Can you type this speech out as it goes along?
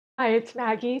Hi, it's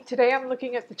Maggie. Today I'm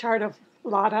looking at the chart of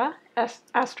Lada,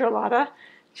 Astrolada.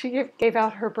 She gave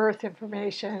out her birth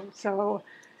information. So,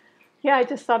 yeah, I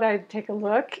just thought I'd take a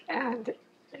look. And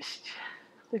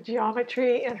the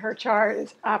geometry in her chart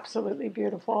is absolutely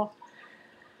beautiful.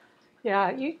 Yeah,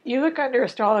 you look under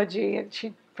astrology, and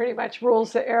she pretty much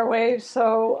rules the airwaves.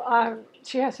 So,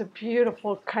 she has a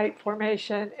beautiful kite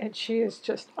formation, and she is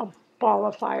just a ball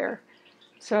of fire.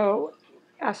 So,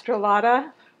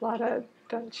 Astrolada, Lada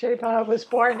Duncheva, was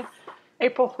born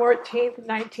April 14th,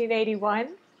 1981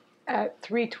 at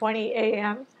 3:20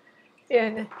 a.m.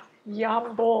 in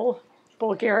Yambol,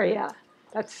 Bulgaria.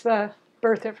 That's the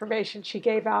birth information she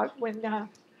gave out when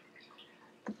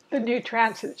the new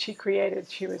transit she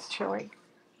created, she was showing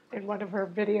in one of her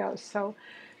videos. So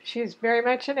she's very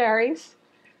much an Aries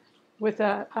with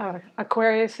a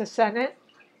Aquarius ascendant,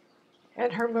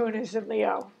 and her moon is in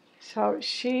Leo. So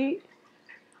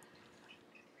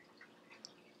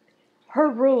her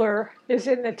ruler is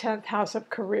in the 10th house of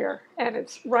career, and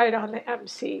it's right on the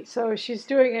MC. So she's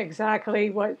doing exactly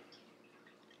what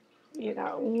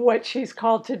she's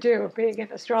called to do, being an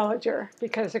astrologer,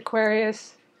 because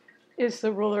Aquarius is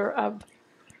the ruler of,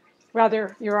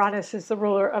 rather, Uranus is the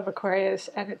ruler of Aquarius,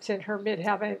 and it's in her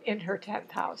midheaven in her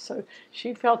 10th house. So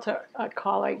she felt a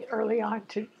calling early on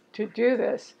to do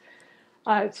this.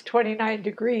 It's 29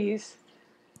 degrees.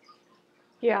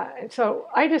 Yeah, and so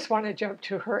I just want to jump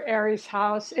to her Aries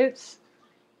house. It's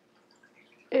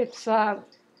her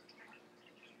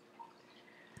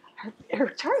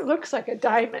chart looks like a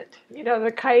diamond. You know,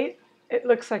 the kite, it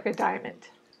looks like a diamond.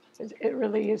 It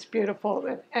really is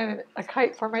beautiful. And a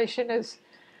kite formation is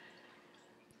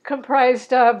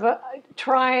comprised of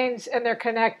trines, and they're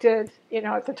connected,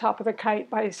 at the top of the kite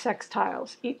by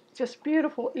sextiles. Just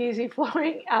beautiful, easy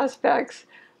flowing aspects.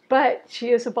 But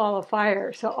she is a ball of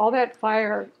fire. So all that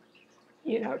fire,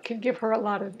 can give her a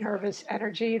lot of nervous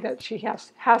energy that she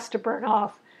has to burn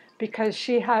off, because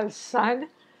she has Sun,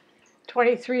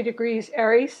 23 degrees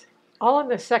Aries, all in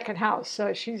the second house.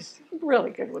 So she's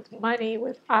really good with money,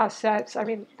 with assets. I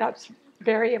mean, that's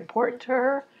very important to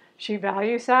her. She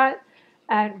values that.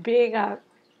 And being a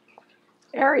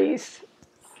Aries,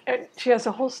 and she has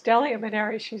a whole stellium in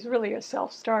Aries, she's really a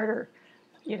self-starter,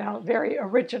 very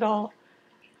original,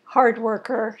 hard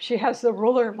worker. She has the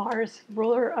ruler Mars,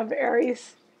 ruler of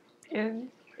Aries, in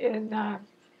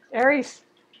Aries.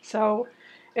 So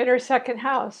in her second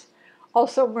house.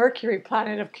 Also Mercury,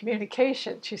 planet of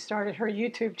communication. She started her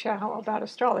YouTube channel about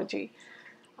astrology.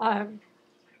 And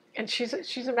she's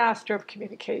a master of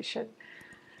communication.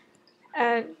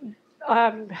 And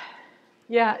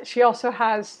yeah, she also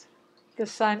has the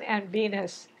Sun and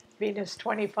Venus,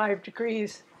 25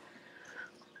 degrees.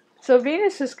 So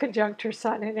Venus is conjunct her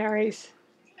Sun in Aries,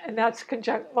 and that's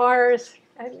conjunct Mars,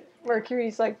 and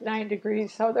Mercury's like 9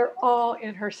 degrees. So they're all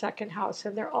in her second house,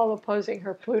 and they're all opposing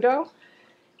her Pluto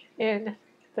in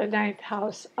the 9th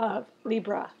house of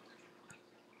Libra.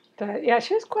 But yeah,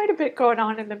 she has quite a bit going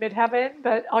on in the midheaven,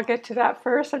 but I'll get to that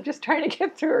first. I'm just trying to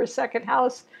get through her second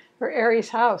house, her Aries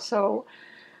house. So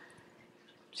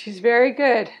she's very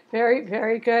good, very,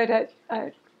 very good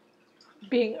at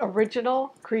being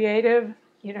original, creative.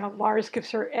 Mars gives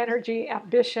her energy,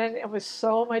 ambition, and with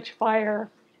so much fire.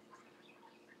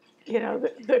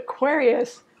 The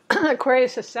Aquarius,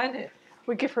 Aquarius ascendant,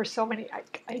 would give her so many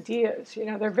ideas.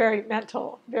 They're very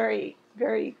mental, very,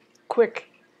 very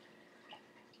quick.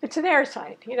 It's an air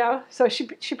sign, so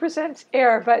she presents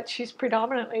air, but she's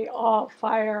predominantly all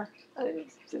fire.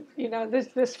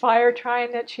 This fire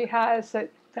trine that she has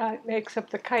that makes up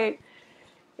the kite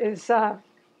is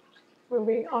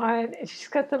moving on. And she's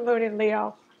got the moon in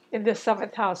Leo in the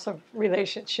 7th house of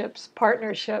relationships,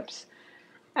 partnerships,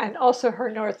 and also her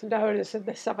North Node is in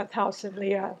the 7th house in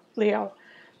Leo.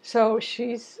 So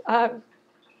she's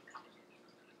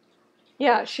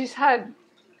she's had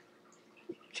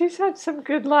some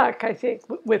good luck, I think,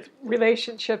 with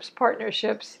relationships,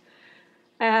 partnerships,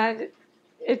 and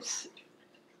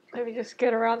let me just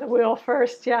get around the wheel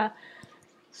first. Yeah,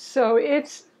 so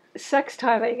it's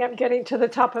sextiling. I'm getting to the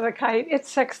top of the kite. It's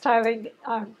sextiling.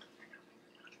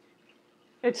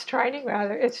 It's trining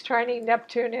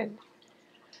Neptune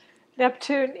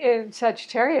in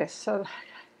Sagittarius. So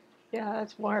yeah,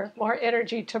 that's more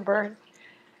energy to burn.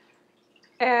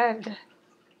 And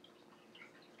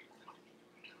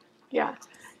yeah,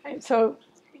 and so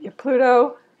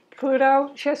Pluto,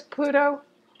 she has Pluto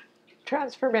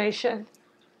transformation.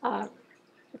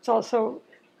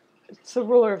 It's the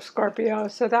ruler of Scorpio,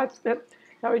 so that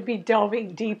would be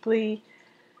delving deeply.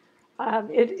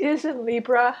 It is in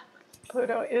Libra.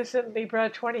 Pluto is in Libra,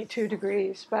 22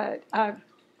 degrees, but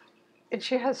and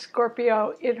she has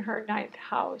Scorpio in her ninth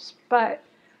house. But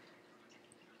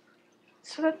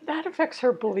so that affects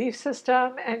her belief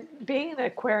system. And being an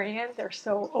Aquarian, they're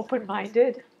so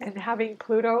open-minded, and having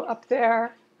Pluto up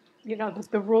there,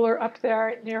 the ruler up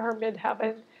there near her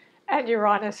midheaven, and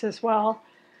Uranus as well.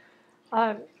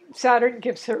 Um, Saturn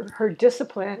gives her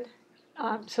discipline.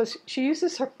 So she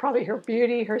uses probably her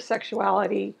beauty, her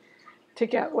sexuality to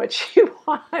get what she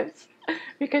wants,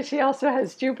 because she also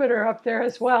has Jupiter up there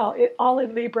as well, all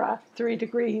in Libra, 3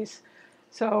 degrees.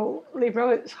 So Libra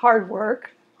is hard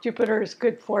work, Jupiter is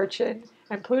good fortune,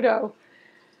 and Pluto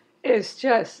is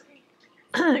just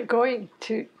going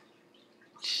to.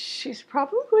 She's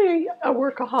probably a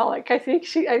workaholic.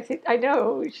 I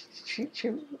know she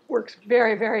works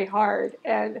very, very hard,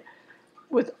 and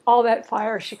with all that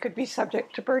fire, she could be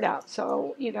subject to burnout.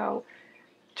 So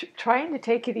trying to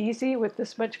take it easy with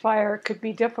this much fire could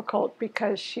be difficult,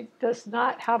 because she does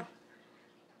not have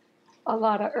a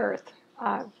lot of earth.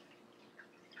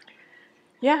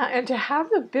 Yeah, and to have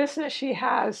the business she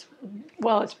has,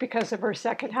 well, it's because of her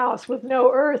second house. With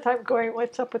no earth, I'm going,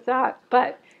 what's up with that?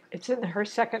 But it's in her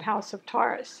second house of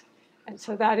Taurus. And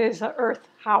so that is an earth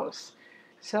house.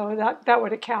 So that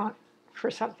would account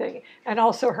for something. And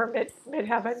also her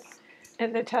midheaven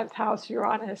in the 10th house,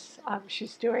 Uranus,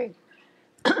 she's doing,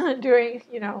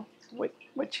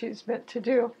 what she's meant to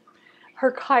do.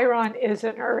 Her Chiron is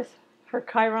in earth. Her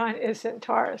Chiron is in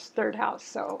Taurus, third house.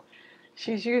 So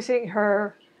she's using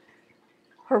her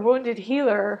wounded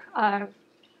healer, and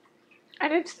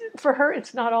it's for her.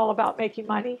 It's not all about making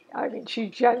money. I mean, she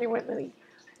genuinely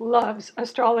loves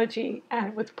astrology,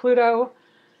 and with Pluto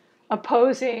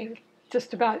opposing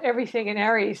just about everything in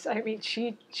Aries, I mean,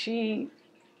 she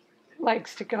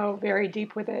likes to go very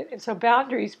deep with it, and so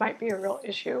boundaries might be a real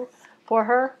issue for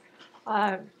her.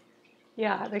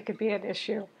 Yeah, they could be an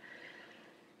issue.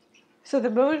 So the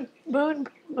moon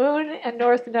and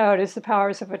North Node is the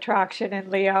powers of attraction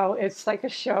in Leo. It's like a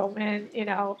showman,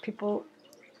 people,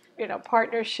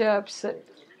 partnerships,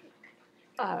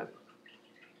 and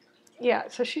yeah.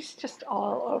 So she's just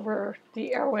all over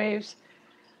the airwaves.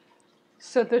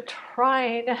 So the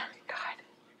trine, God,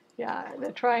 yeah,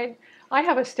 the trine. I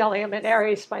have a stellium in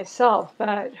Aries myself,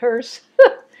 but hers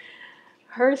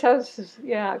has,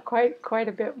 yeah, quite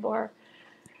a bit more.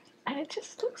 And it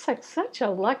just looks like such a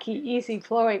lucky, easy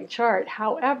flowing chart.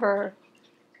 However,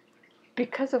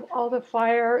 because of all the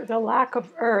fire, the lack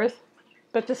of earth,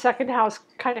 but the second house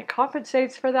kind of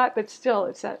compensates for that, but still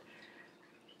it's that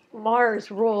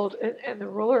Mars ruled, and the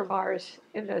ruler Mars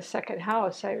in the second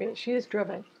house. I mean, she is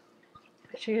driven.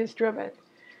 She is driven.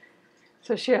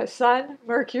 So she has Sun,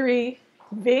 Mercury,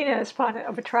 Venus, planet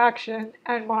of attraction,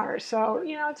 and Mars. So,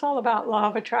 it's all about law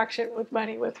of attraction with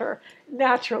money with her,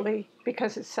 naturally,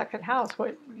 because it's second house,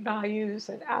 what values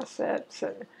and assets.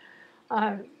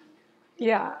 And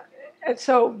yeah. And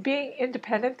so being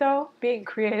independent, though, being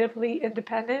creatively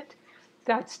independent,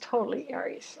 that's totally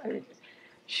Aries. I mean,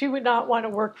 she would not want to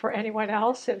work for anyone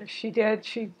else. And if she did,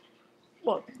 she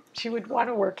would want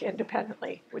to work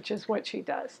independently, which is what she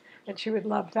does. And she would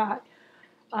love that.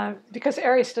 Because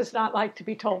Aries does not like to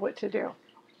be told what to do.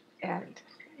 And,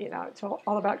 it's all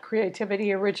about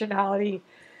creativity, originality,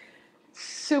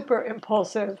 super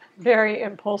impulsive, very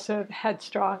impulsive,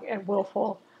 headstrong, and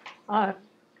willful. And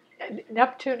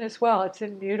Neptune as well, it's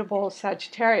in mutable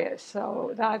Sagittarius.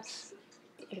 So that's,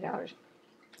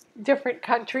 different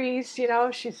countries,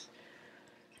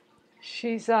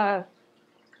 she's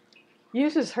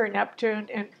uses her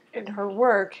Neptune in her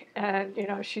work, and,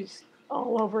 she's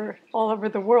all over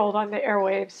the world on the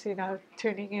airwaves,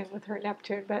 tuning in with her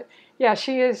Neptune. But yeah,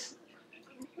 she is,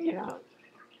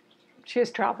 she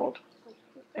has traveled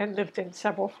and lived in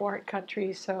several foreign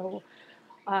countries. So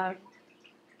that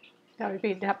would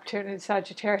be Neptune and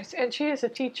Sagittarius. And she is a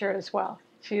teacher as well.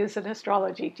 She is an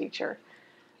astrology teacher.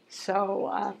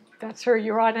 So that's her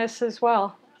Uranus as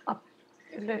well, up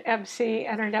in the MC,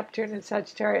 and her Neptune and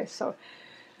Sagittarius. So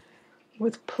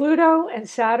with Pluto and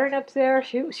Saturn up there,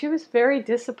 she was very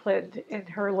disciplined in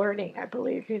her learning, I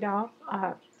believe,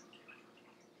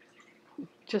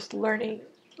 just learning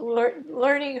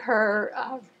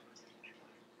her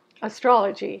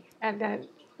astrology, and then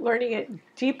learning it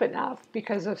deep enough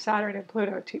because of Saturn and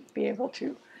Pluto to be able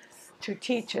to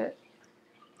teach it,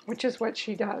 which is what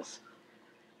she does.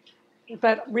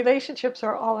 But relationships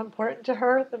are all important to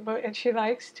her. And she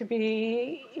likes to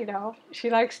be, she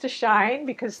likes to shine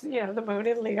because, the moon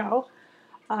in Leo.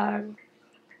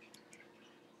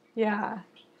 Yeah,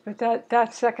 but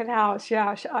that second house,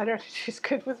 yeah, she's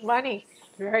good with money,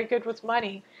 very good with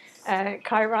money. And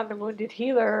Chiron, the wounded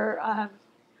healer,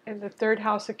 in the third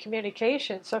house of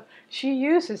communication. So she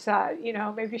uses that,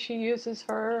 maybe she uses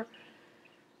her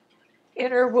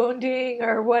inner wounding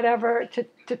or whatever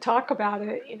to talk about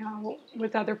it,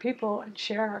 with other people and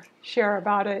share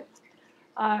about it.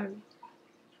 Um,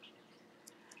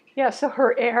 yeah, so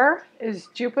her air is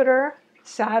Jupiter,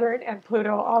 Saturn, and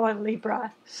Pluto all in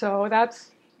Libra. So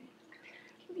that's,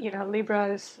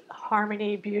 Libra is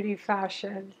harmony, beauty,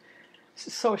 fashion,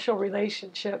 social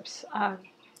relationships.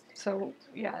 So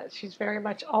yeah, she's very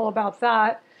much all about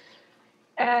that.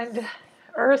 And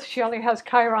Earth, she only has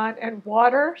Chiron, and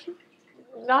water,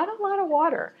 not a lot of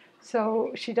water.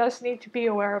 So she does need to be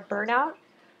aware of burnout.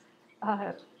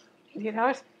 Uh, you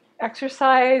know,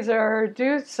 exercise or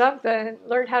do something,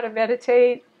 learn how to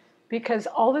meditate, because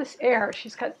all this air,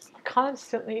 she's got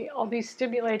constantly all these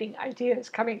stimulating ideas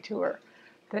coming to her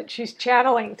that she's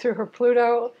channeling through her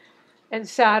Pluto and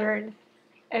Saturn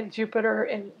and Jupiter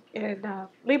in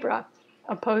Libra,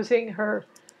 opposing her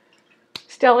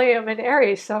stellium in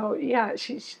Aries. So yeah,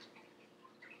 she's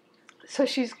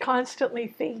constantly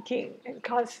thinking and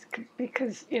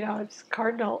because it's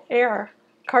cardinal air,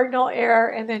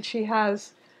 and then she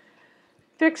has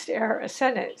fixed air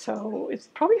ascendant. So it's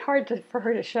probably hard for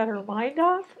her to shut her mind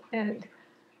off, and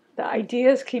the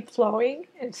ideas keep flowing.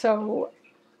 And so,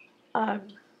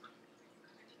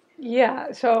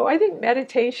 yeah, so I think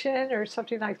meditation or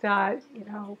something like that,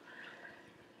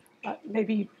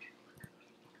 maybe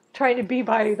trying to be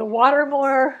by the water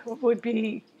more would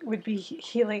be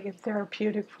healing and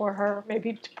therapeutic for her.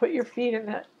 Maybe to put your feet in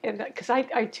the because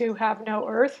I too have no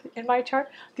earth in my chart.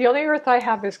 The only earth I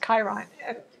have is Chiron,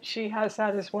 and she has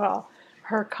that as well.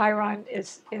 Her Chiron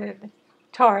is in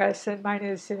Taurus, and mine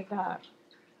is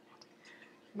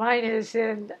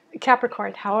in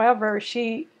Capricorn. However,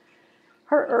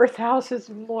 her Earth house is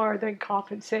more than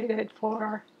compensated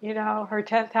for. Her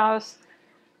 10th house,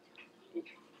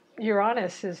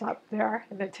 Uranus is up there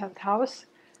in the 10th house.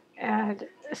 And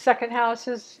the second house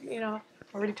is,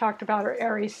 already talked about her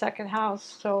Aries second house.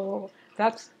 So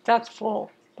that's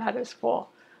full. That is full.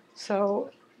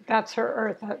 So that's her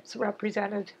Earth.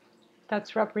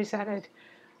 That's represented.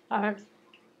 Um,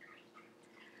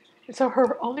 and so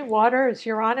her only water is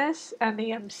Uranus and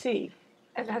the MC.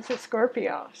 And that's a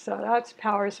Scorpio. So that's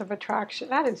powers of attraction.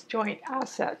 That is joint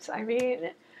assets. I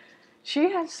mean,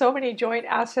 she has so many joint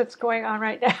assets going on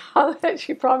right now that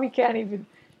she probably can't even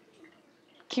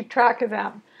keep track of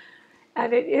them.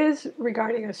 And it is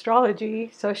regarding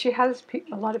astrology. So she has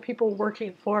a lot of people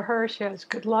working for her. She has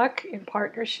good luck in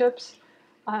partnerships.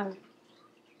 Um,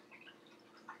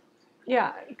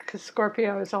 yeah, because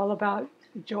Scorpio is all about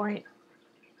joint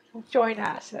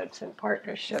assets and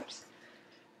partnerships.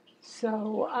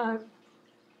 So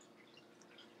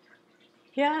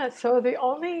yeah, so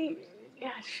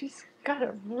she's got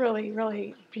a really,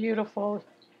 really beautiful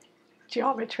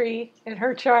geometry in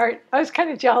her chart. I was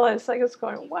kind of jealous. I was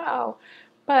going, wow.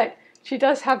 But she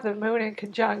does have the moon in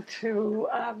conjunct to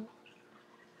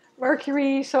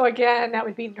Mercury. So again, that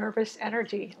would be nervous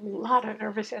energy. A lot of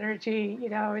nervous energy.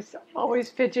 It's always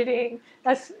fidgeting.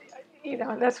 That's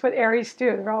what Aries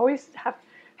do. They always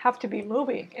have to be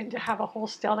moving, and to have a whole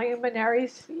stellium in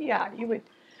Aries, yeah, you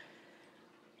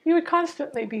would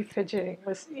constantly be fidgeting.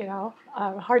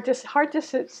 Hard to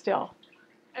sit still.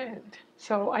 And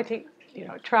so I think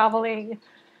traveling,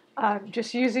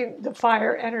 just using the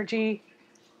fire energy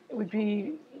would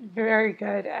be very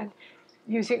good, and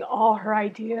using all her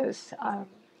ideas.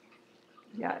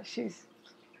 Yeah, she's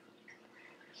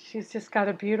just got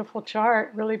a beautiful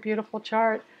chart, really beautiful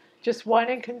chart. Just one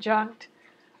in conjunct.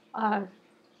 Um,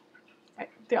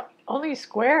 the only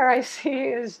square I see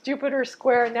is Jupiter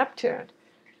square Neptune,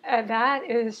 and that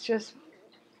is just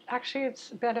actually it's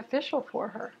beneficial for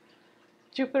her.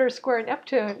 Jupiter square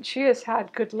Neptune, she has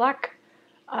had good luck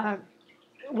um,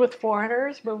 with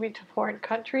foreigners moving to foreign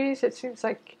countries. It seems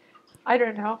like, I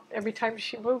don't know, every time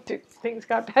she moved, things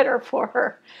got better for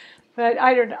her. But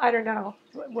I don't know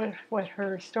what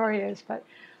her story is. But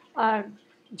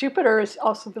Jupiter is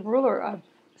also the ruler of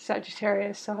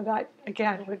Sagittarius, so that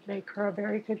again would make her a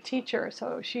very good teacher.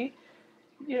 So she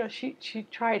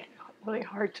tried really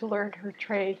hard to learn her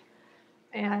trade,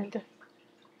 and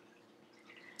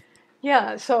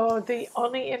yeah, so the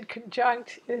only in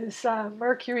conjunct is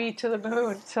Mercury to the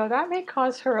moon. So that may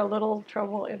cause her a little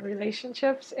trouble in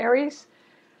relationships. Aries,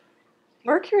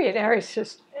 Mercury and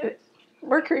Aries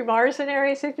Mercury, Mars and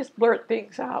Aries, they just blurt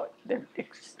things out. They're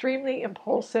extremely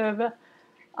impulsive.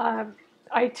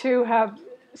 I too have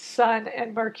Sun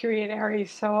and Mercury in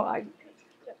Aries, so I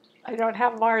don't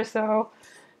have Mars though.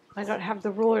 I don't have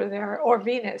the ruler there, or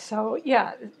Venus. So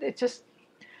yeah, it just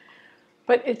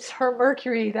But it's her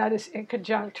Mercury that is in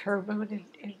conjunct her moon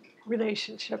in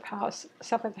relationship house,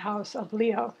 seventh house of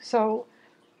Leo. So,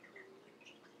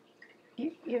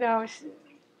 you know,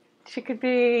 she could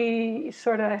be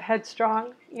sort of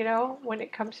headstrong, you know, when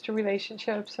it comes to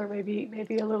relationships, or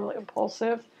maybe a little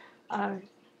impulsive. Um,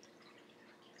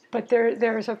 but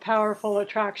there's a powerful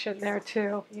attraction there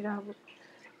too, you know,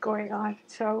 going on.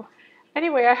 So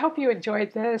anyway, I hope you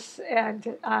enjoyed this,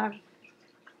 and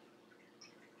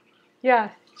yeah,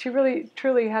 she really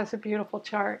truly has a beautiful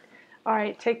chart. All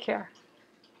right, take care.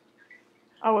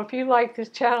 Oh, if you like this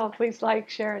channel, please like,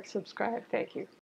 share, and subscribe. Thank you.